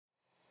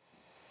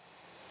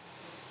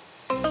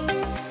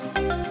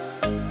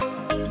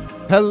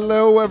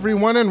Hello,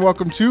 everyone, and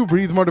welcome to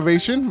Breathe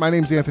Motivation. My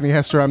name's Anthony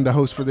Hester. I'm the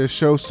host for this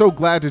show. So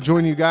glad to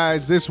join you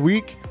guys this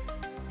week.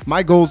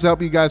 My goal is to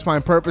help you guys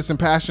find purpose and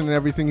passion in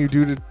everything you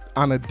do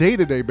on a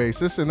day-to-day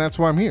basis, and that's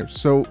why I'm here.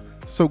 So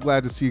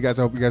glad to see you guys.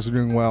 I hope you guys are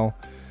doing well.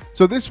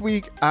 So this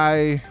week,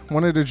 I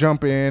wanted to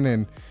jump in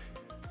and,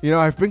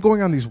 I've been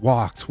going on these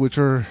walks, which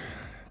are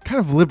kind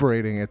of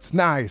liberating. It's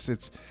nice.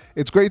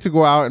 It's great to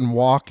go out and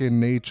walk in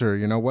nature,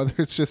 whether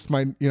it's just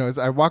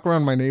I walk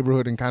around my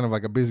neighborhood in kind of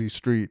like a busy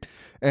street.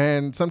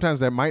 And sometimes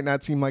that might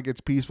not seem like it's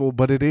peaceful,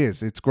 but it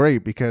is. It's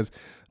great because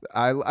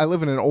I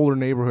live in an older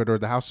neighborhood, or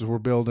the houses were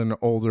built in an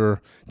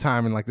older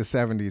time in like the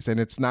 70s. And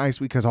it's nice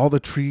because all the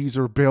trees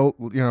are built,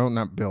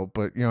 not built,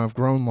 but, have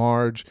grown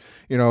large,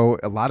 a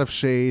lot of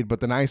shade. But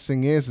the nice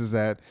thing is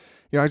that,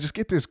 I just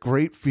get this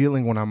great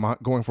feeling when I'm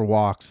going for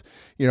walks.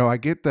 I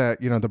get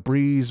that, the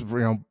breeze,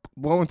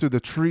 blowing through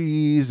the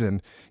trees,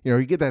 and,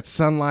 you get that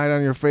sunlight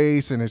on your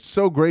face, and it's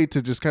so great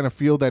to just kind of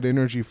feel that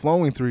energy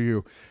flowing through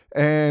you.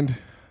 And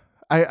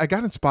I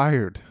got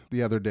inspired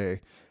the other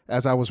day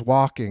as I was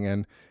walking,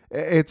 and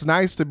it's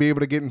nice to be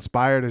able to get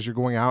inspired as you're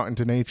going out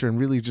into nature and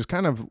really just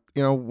kind of,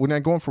 when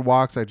I'm going for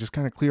walks, I just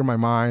kind of clear my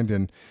mind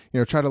and,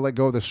 try to let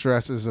go of the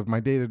stresses of my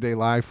day-to-day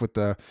life with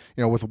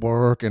with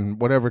work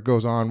and whatever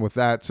goes on with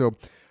that. So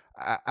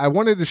I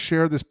wanted to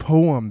share this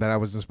poem that I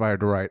was inspired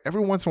to write.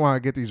 Every once in a while, I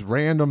get these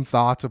random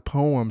thoughts of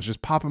poems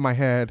just pop in my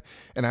head.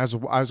 And as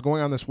I was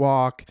going on this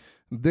walk,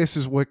 this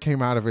is what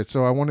came out of it.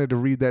 So I wanted to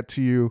read that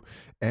to you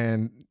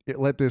and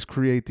let this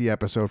create the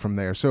episode from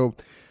there. So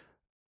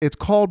it's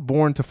called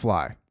Born to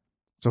Fly.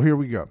 So here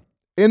we go.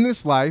 In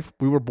this life,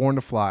 we were born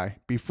to fly,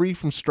 be free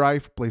from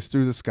strife, blaze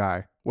through the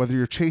sky. Whether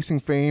you're chasing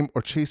fame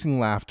or chasing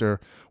laughter,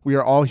 we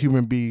are all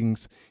human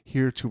beings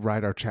here to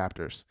write our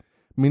chapters.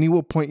 Many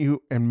will point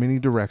you in many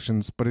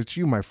directions, but it's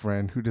you, my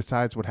friend, who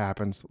decides what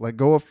happens. Let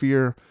go of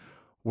fear,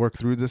 work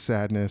through the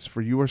sadness,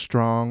 for you are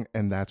strong,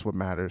 and that's what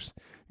matters.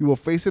 You will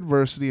face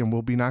adversity and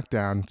will be knocked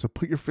down, so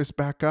put your fist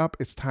back up.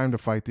 It's time to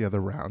fight the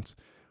other rounds.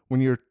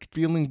 When you're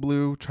feeling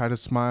blue, try to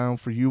smile,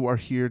 for you are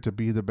here to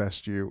be the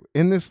best you.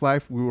 In this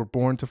life, we were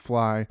born to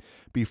fly,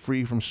 be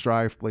free from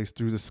strife, blaze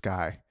through the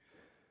sky.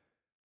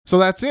 So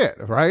that's it,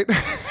 right?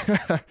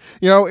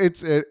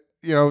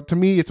 To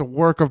me, it's a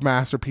work of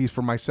masterpiece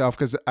for myself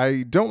because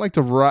I don't like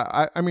to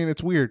write.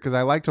 It's weird because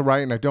I like to write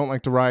and I don't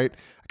like to write.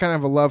 I kind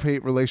of have a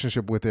love-hate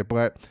relationship with it,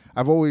 but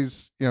I've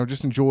always,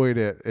 just enjoyed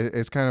it.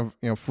 It's kind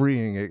of,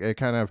 freeing. It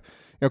kind of,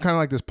 kind of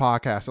like this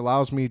podcast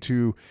allows me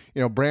to,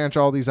 branch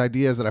all these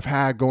ideas that I've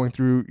had going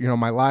through,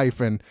 my life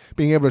and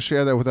being able to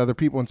share that with other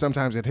people. And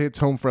sometimes it hits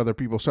home for other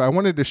people. So I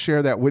wanted to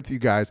share that with you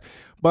guys,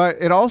 but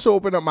it also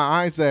opened up my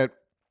eyes that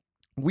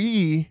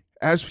we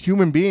as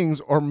human beings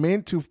are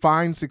meant to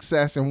find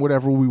success in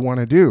whatever we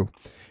want to do.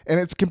 And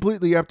it's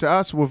completely up to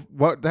us with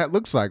what that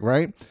looks like,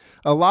 right?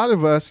 A lot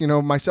of us,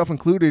 myself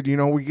included,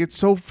 we get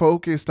so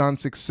focused on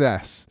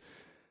success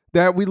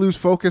that we lose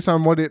focus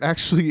on what it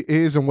actually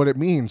is and what it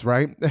means,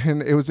 right?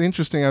 And it was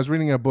interesting. I was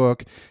reading a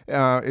book.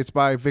 It's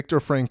by Viktor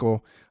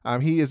Frankl.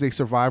 He is a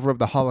survivor of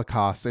the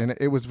Holocaust. And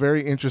it was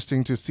very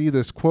interesting to see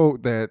this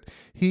quote that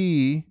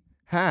he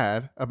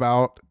had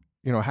about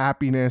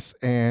happiness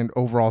and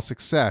overall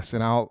success.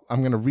 And I'm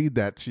going to read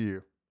that to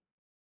you.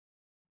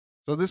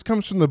 So this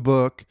comes from the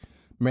book,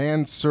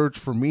 Man's Search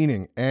for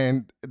Meaning.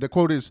 And the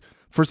quote is,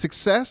 "For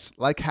success,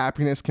 like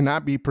happiness,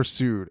 cannot be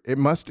pursued. It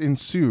must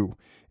ensue.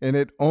 And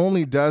it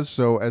only does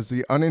so as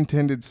the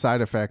unintended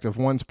side effect of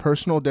one's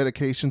personal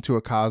dedication to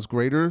a cause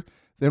greater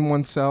than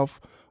oneself,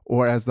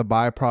 or as the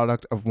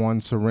byproduct of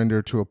one's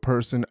surrender to a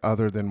person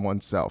other than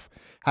oneself.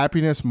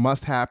 Happiness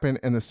must happen,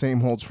 and the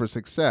same holds for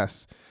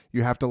success.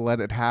 You have to let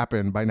it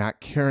happen by not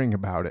caring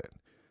about it."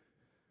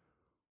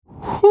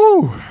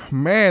 Whew,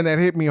 man, that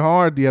hit me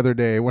hard the other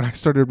day when I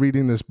started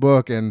reading this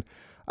book, and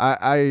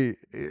it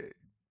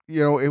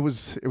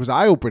was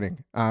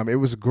eye-opening. It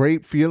was a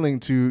great feeling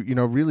to,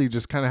 really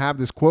just kind of have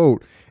this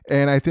quote.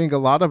 And I think a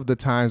lot of the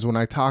times when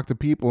I talk to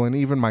people, and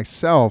even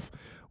myself,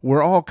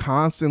 we're all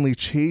constantly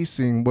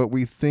chasing what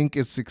we think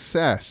is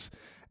success.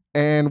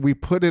 And we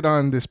put it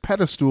on this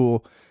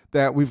pedestal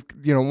that we've,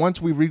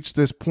 once we reach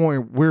this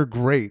point, we're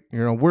great,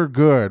 we're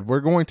good, we're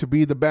going to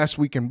be the best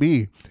we can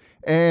be.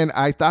 And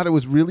I thought it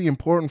was really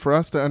important for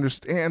us to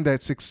understand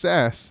that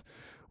success,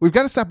 we've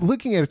got to stop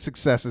looking at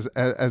success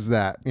as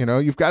that.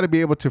 You've got to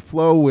be able to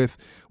flow with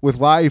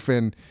life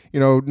and,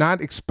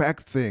 not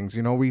expect things.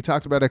 We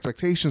talked about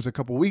expectations a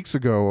couple weeks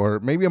ago, or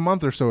maybe a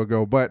month or so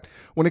ago. But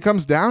when it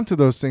comes down to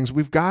those things,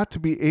 we've got to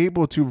be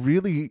able to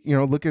really,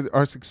 look at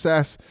our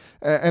success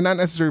and not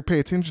necessarily pay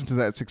attention to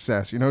that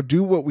success.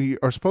 Do what we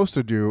are supposed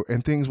to do,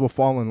 and things will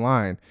fall in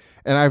line.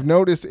 And I've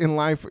noticed in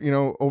life,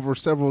 over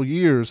several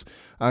years,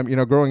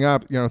 growing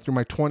up, through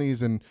my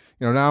 20s and,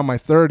 now my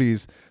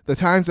 30s, the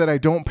times that I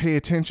don't pay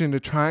attention to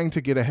trying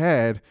to get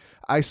ahead,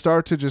 I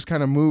start to just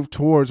kind of move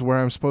towards where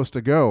I'm supposed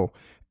to go.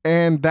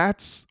 And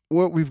that's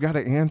what we've got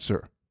to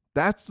answer.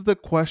 That's the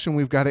question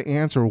we've got to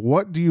answer.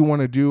 What do you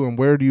want to do and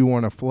where do you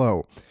want to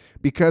flow?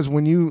 Because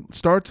when you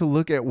start to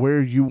look at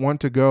where you want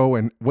to go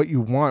and what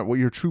you want, what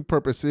your true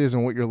purpose is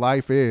and what your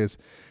life is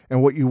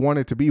and what you want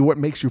it to be, what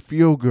makes you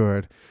feel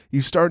good, you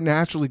start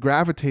naturally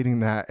gravitating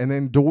that, and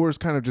then doors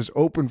kind of just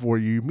open for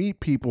you. You meet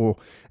people,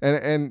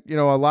 and a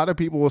lot of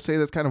people will say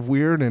that's kind of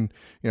weird, and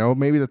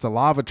maybe that's a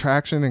law of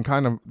attraction and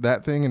kind of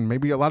that thing, and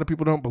maybe a lot of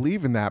people don't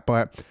believe in that.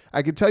 But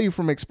I can tell you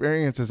from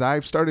experience, as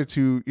I've started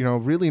to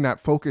really not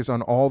focus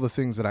on all the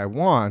things that I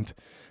want,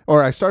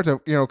 or I start to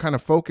kind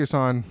of focus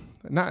on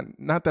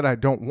not that I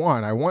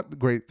want the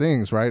great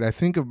things, right? I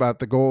think about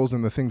the goals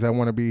and the things I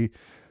want to be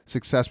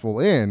successful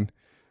in.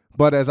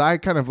 But as I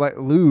kind of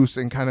let loose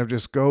and kind of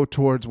just go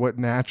towards what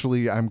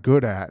naturally I'm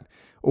good at,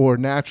 or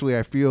naturally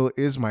I feel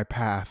is my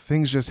path,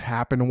 things just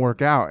happen to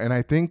work out. And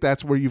I think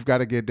that's where you've got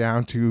to get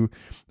down to,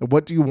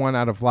 what do you want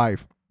out of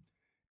life?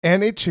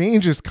 And it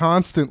changes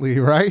constantly,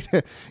 right?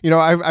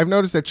 I've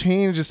noticed that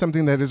change is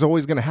something that is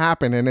always going to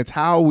happen, and it's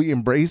how we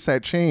embrace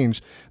that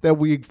change that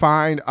we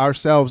find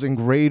ourselves in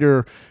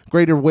greater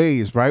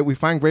ways, right? We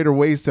find greater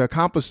ways to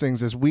accomplish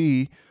things as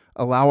we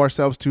allow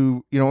ourselves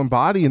to,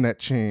 embody in that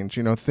change.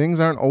 Things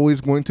aren't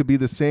always going to be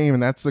the same.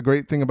 And that's the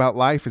great thing about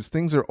life, is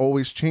things are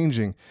always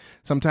changing.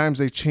 Sometimes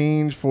they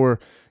change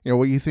for,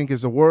 what you think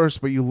is the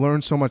worst, but you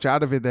learn so much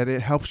out of it that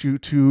it helps you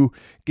to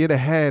get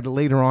ahead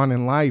later on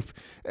in life.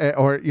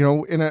 Or,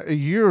 in a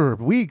year or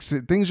weeks,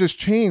 things just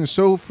change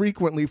so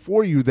frequently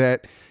for you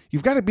that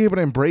you've got to be able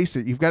to embrace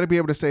it. You've got to be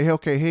able to say, hey,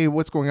 okay, hey,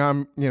 what's going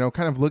on?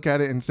 Kind of look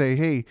at it and say,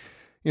 hey,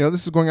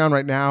 this is going on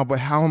right now, but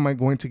how am I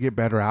going to get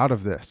better out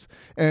of this?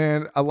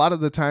 And a lot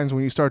of the times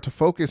when you start to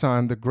focus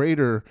on the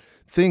greater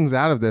things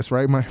out of this,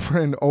 right? My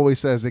friend always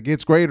says it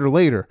gets greater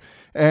later.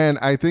 And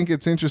I think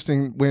it's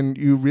interesting when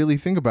you really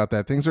think about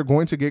that. Things are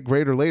going to get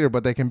greater later,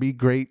 but they can be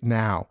great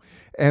now.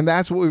 And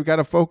that's what we've got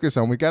to focus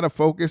on. We've got to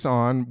focus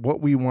on what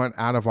we want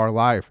out of our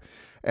life.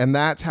 And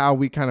that's how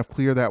we kind of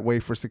clear that way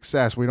for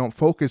success. We don't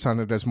focus on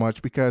it as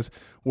much because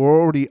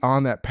we're already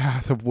on that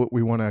path of what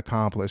we want to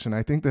accomplish. And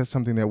I think that's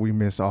something that we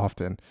miss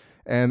often.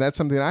 And that's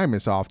something I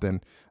miss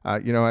often.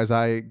 As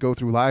I go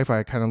through life,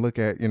 I kind of look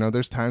at,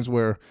 there's times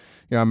where,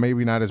 I'm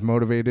maybe not as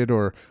motivated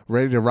or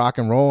ready to rock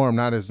and roll, or I'm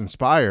not as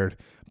inspired.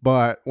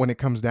 But when it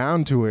comes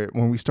down to it,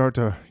 when we start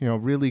to,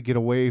 really get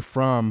away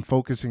from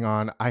focusing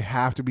on, I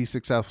have to be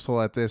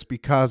successful at this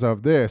because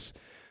of this,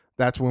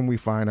 that's when we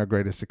find our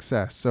greatest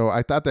success. So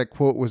I thought that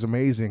quote was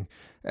amazing,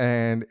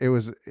 and it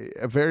was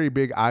a very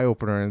big eye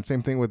opener. And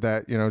same thing with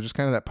that, just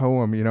kind of that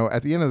poem,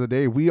 at the end of the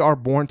day, we are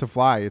born to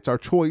fly. It's our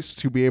choice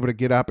to be able to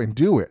get up and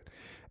do it.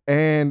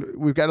 And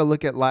we've got to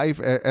look at life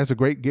as a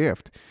great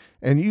gift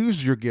and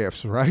use your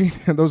gifts, right?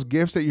 And those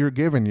gifts that you're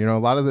given, a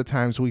lot of the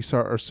times we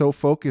are so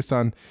focused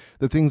on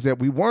the things that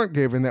we weren't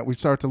given that we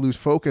start to lose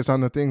focus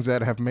on the things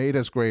that have made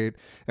us great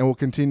and will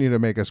continue to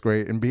make us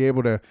great, and be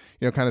able to,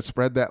 kind of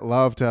spread that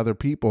love to other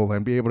people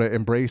and be able to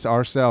embrace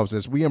ourselves.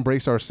 As we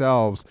embrace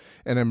ourselves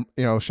and,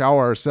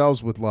 shower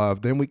ourselves with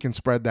love, then we can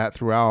spread that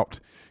throughout,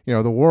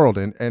 the world,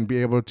 and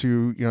be able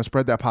to,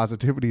 spread that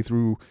positivity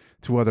through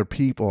to other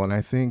people. And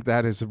I think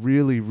that is a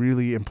really,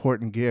 really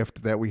important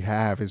gift that we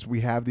have, is we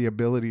have the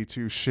ability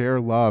to share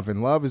love.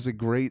 And love is a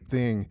great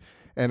thing.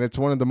 And it's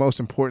one of the most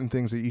important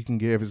things that you can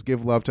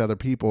give love to other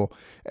people.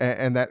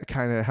 And that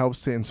kind of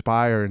helps to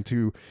inspire and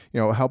to,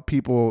 help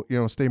people,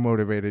 stay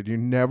motivated. You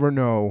never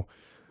know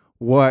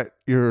what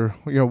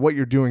what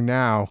you're doing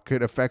now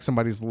could affect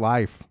somebody's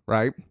life,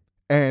 right?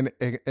 And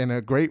in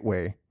a great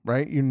way,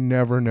 right? You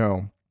never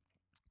know.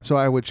 So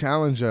I would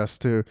challenge us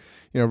to,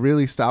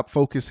 really stop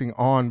focusing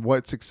on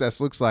what success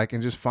looks like,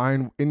 and just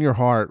find in your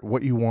heart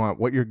what you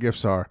want, what your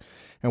gifts are,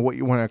 and what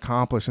you want to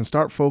accomplish, and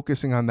start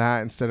focusing on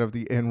that instead of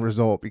the end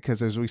result.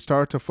 Because as we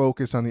start to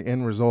focus on the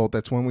end result,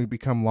 that's when we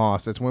become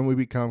lost. That's when we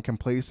become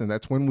complacent.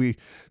 That's when we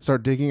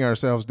start digging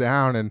ourselves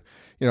down. And,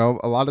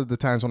 a lot of the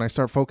times when I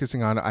start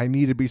focusing on, I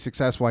need to be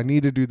successful, I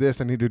need to do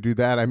this, I need to do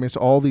that, I miss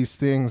all these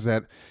things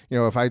that,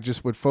 if I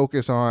just would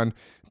focus on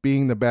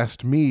being the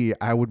best me,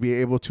 I would be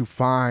able to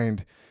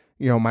find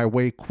my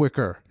way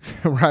quicker,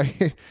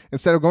 right?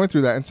 Instead of going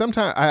through that. And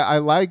sometimes I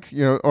like,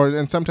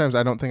 and sometimes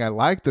I don't think I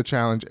like the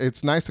challenge.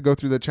 It's nice to go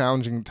through the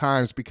challenging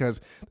times because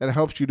that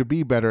helps you to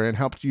be better and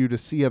helps you to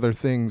see other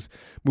things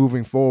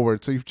moving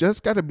forward. So you've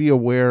just got to be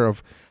aware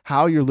of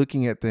how you're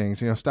looking at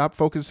things. Stop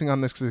focusing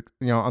on this,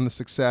 on the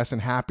success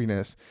and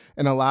happiness,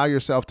 and allow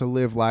yourself to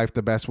live life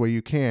the best way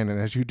you can.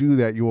 And as you do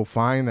that, you will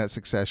find that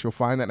success, you'll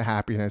find that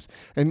happiness,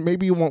 and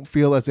maybe you won't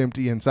feel as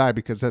empty inside,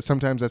 because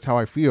sometimes that's how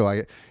I feel.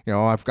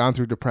 I've gone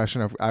through depression.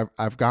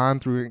 I've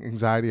gone through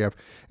anxiety.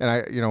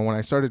 When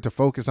I started to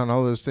focus on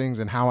all those things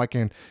and how I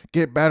can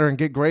get better and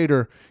get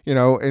greater,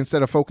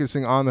 instead of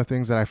focusing on the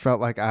things that I felt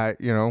like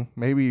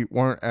maybe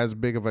weren't as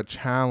big of a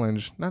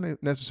challenge, not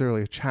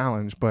necessarily a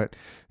challenge, but,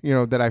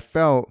 that I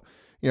felt,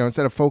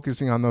 instead of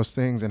focusing on those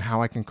things and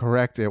how I can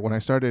correct it, when I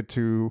started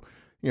to,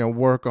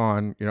 work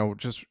on,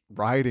 just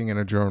writing in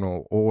a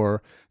journal,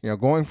 or,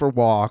 going for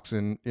walks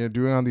and,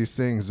 doing all these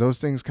things, those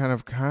things kind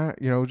of,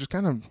 just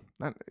kind of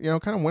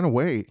kind of went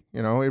away.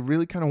 It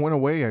really kind of went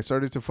away. I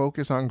started to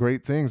focus on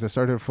great things. I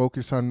started to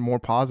focus on more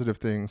positive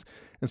things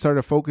and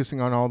started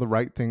focusing on all the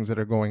right things that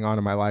are going on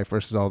in my life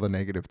versus all the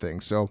negative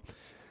things. So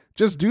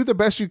just do the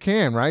best you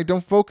can, right?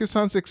 Don't focus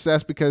on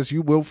success, because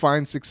you will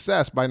find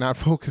success by not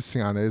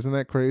focusing on it. Isn't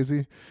that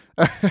crazy?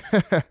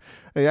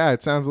 Yeah,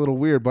 it sounds a little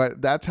weird,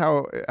 but that's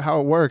how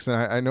it works. And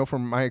I know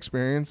from my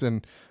experience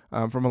and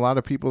from a lot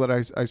of people that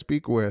I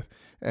speak with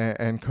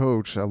and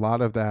coach, a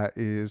lot of that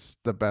is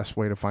the best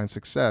way to find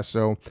success.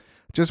 So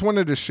just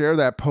wanted to share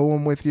that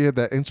poem with you,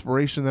 that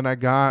inspiration that I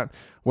got,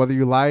 whether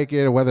you like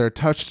it or whether it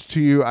touched to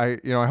you. I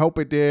hope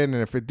it did.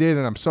 And if it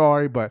didn't, I'm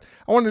sorry, but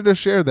I wanted to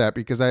share that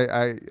because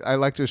I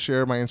like to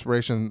share my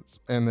inspirations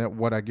and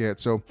what I get.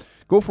 So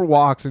go for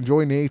walks,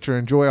 enjoy nature,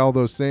 enjoy all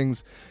those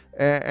things,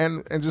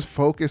 and just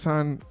focus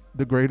on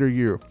the greater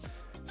you.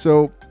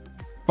 So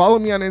follow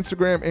me on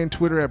Instagram and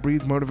Twitter at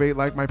Breathe Motivate.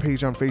 Like my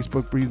page on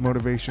Facebook, Breathe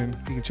Motivation.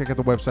 You can check out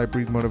the website,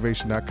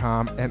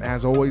 breathemotivation.com. And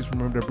as always,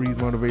 remember to breathe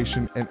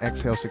motivation and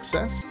exhale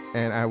success.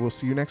 And I will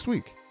see you next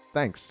week.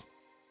 Thanks.